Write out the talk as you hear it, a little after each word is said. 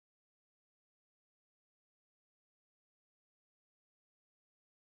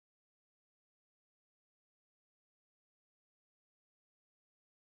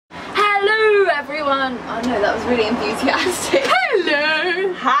everyone. Oh no, that was really enthusiastic.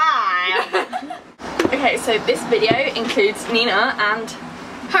 Hello. Hi. Okay, so this video includes Nina and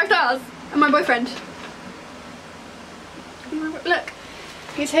Harry Styles and my boyfriend. Look,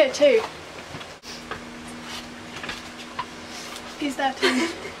 he's here too. He's there too.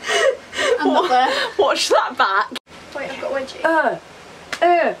 I'm not there. Watch that back. Wait, I've got wedgie.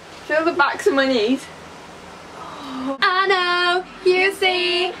 Feel the backs of my knees. I know, you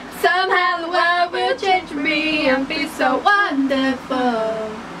see, somehow the world will change for me and be so wonderful.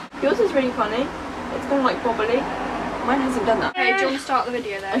 Yours is really funny. It's gone like bobbly. Mine hasn't done that. Okay, do you want to start the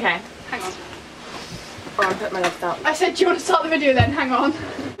video then? Okay. Hang on. Oh, I put my legs out. I said, do you want to start the video then? Hang on. Go.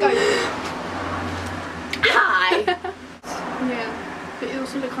 Hi. Yeah, but it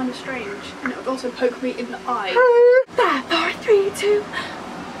also looked kind of strange. And it would also poke me in the eye. 5, 4, 3, 2.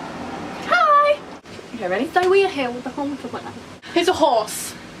 Hi. Okay, ready? So we are here with the whole equipment. Here's a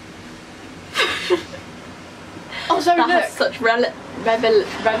horse. Also, That look. has such relevance.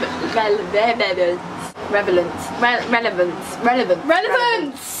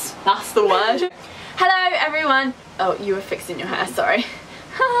 That's the word. Hello everyone. Oh, you were fixing your hair, sorry.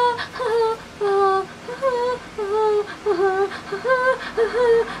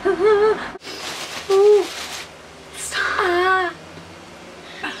 Ooh. Stop.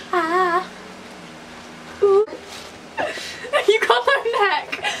 Ooh. You got no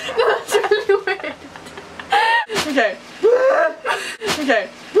neck. That's really weird. Okay. Okay.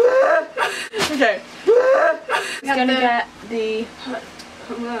 Okay. It's gonna get the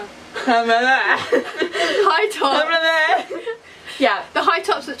high top. Yeah, The high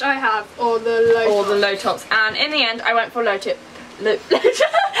tops which I have, or the low tops. or the low tops, and in the end I went for low tip. We can't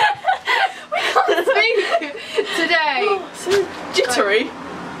Speak today. Oh, so jittery.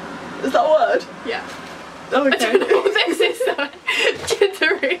 Is that a word? Yeah. Oh, okay. I don't know what this is though.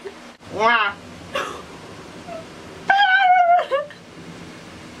 Jittery. Wow.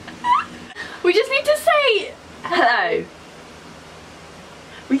 We just need to say Hello.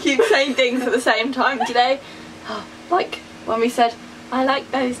 We keep saying things at the same time today. Like when we said, I like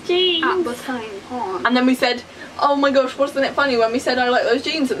those jeans. at the same time. And then we said, oh my gosh, wasn't it funny when we said I like those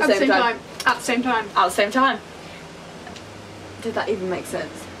jeans at the same time? At the same time. At the same time. Did that even make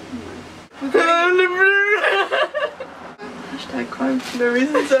sense? Hashtag crime for no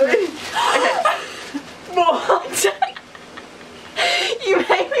reason, sorry. Okay. What? You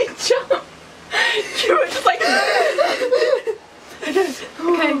made me jump. You were just like...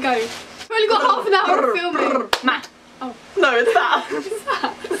 Okay, go. We've only got half an hour of filming. Matt. Oh. No, it's that. What's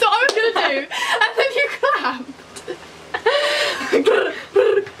that? That's what I was going to do. And then you clapped.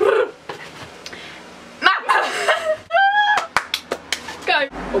 Matt. Go.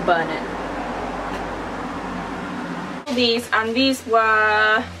 Or burn it. These, and these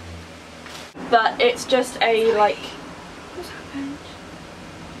were... But it's just a, like... What's happened?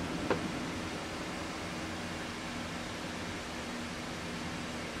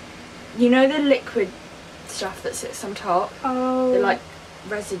 You know the liquid stuff that sits on top? Oh. The like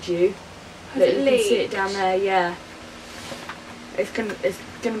residue. Has That it you can see it leaked? down there, yeah. It's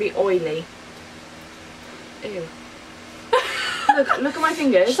gonna be oily. Ew. look at my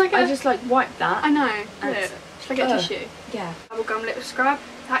fingers. Just like I a- just like wiped that. I know. And Look. Should I get a tissue? Yeah. Bubblegum lip scrub.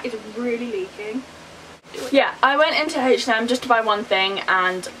 That is really leaking. Yeah, I went into H&M just to buy one thing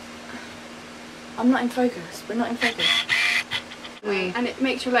and I'm not in focus. We're not in focus. And it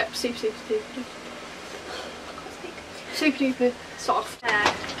makes your lips super duper soft.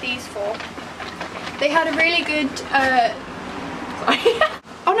 These four. They had a really good Sorry.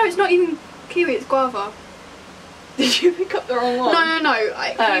 oh no, it's not even kiwi, it's guava. Did you pick up the wrong one? No.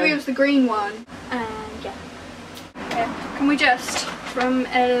 Kiwi was the green one. And yeah. Okay. Can we just from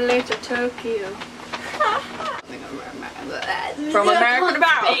LA to Tokyo? From America to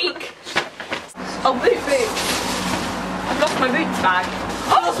Back. Oh, boots. I've lost my boots bag.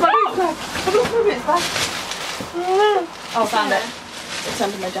 I've lost my boots bag. I've lost my boots bag. Oh, found it. It's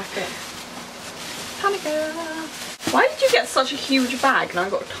under my jacket. Panica. Why did you get such a huge bag and I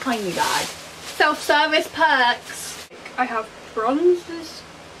got a tiny bag? Self-service perks. I have bronzes.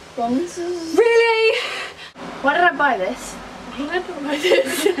 Bronzes? Really? Why did I buy this? I don't know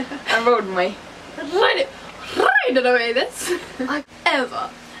this. And rolled me. I don't know this. Ever.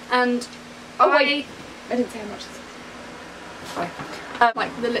 And Oh, wait. I didn't say how much this was. Sorry.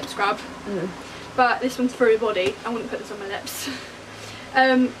 like the lip scrub. But this one's for your body. I wouldn't put this on my lips.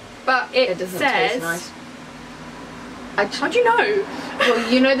 But it doesn't says. taste nice. How do you know?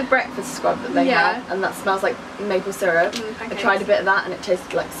 Well, you know the breakfast scrub that they have, and that smells like maple syrup. I pancakes. tried a bit of that and it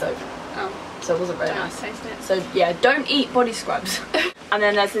tasted like soap. Oh. So it wasn't very Don't nice. taste it. So yeah, don't eat body scrubs. And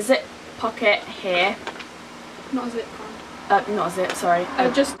then there's a zip pocket here. Not a zip one. Not a zip, sorry.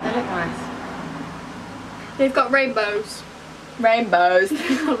 Just they look nice. They've got rainbows. Rainbows.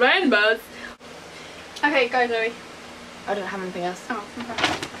 Rainbows. Okay, go Zoe. I don't have anything else. Oh, okay.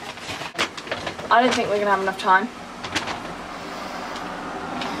 I don't think we're gonna have enough time.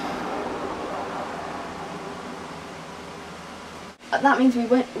 That means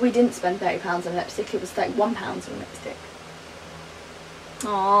we didn't spend £30 on lipstick, it was £31 on lipstick.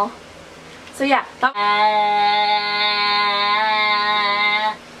 Aww. So yeah, that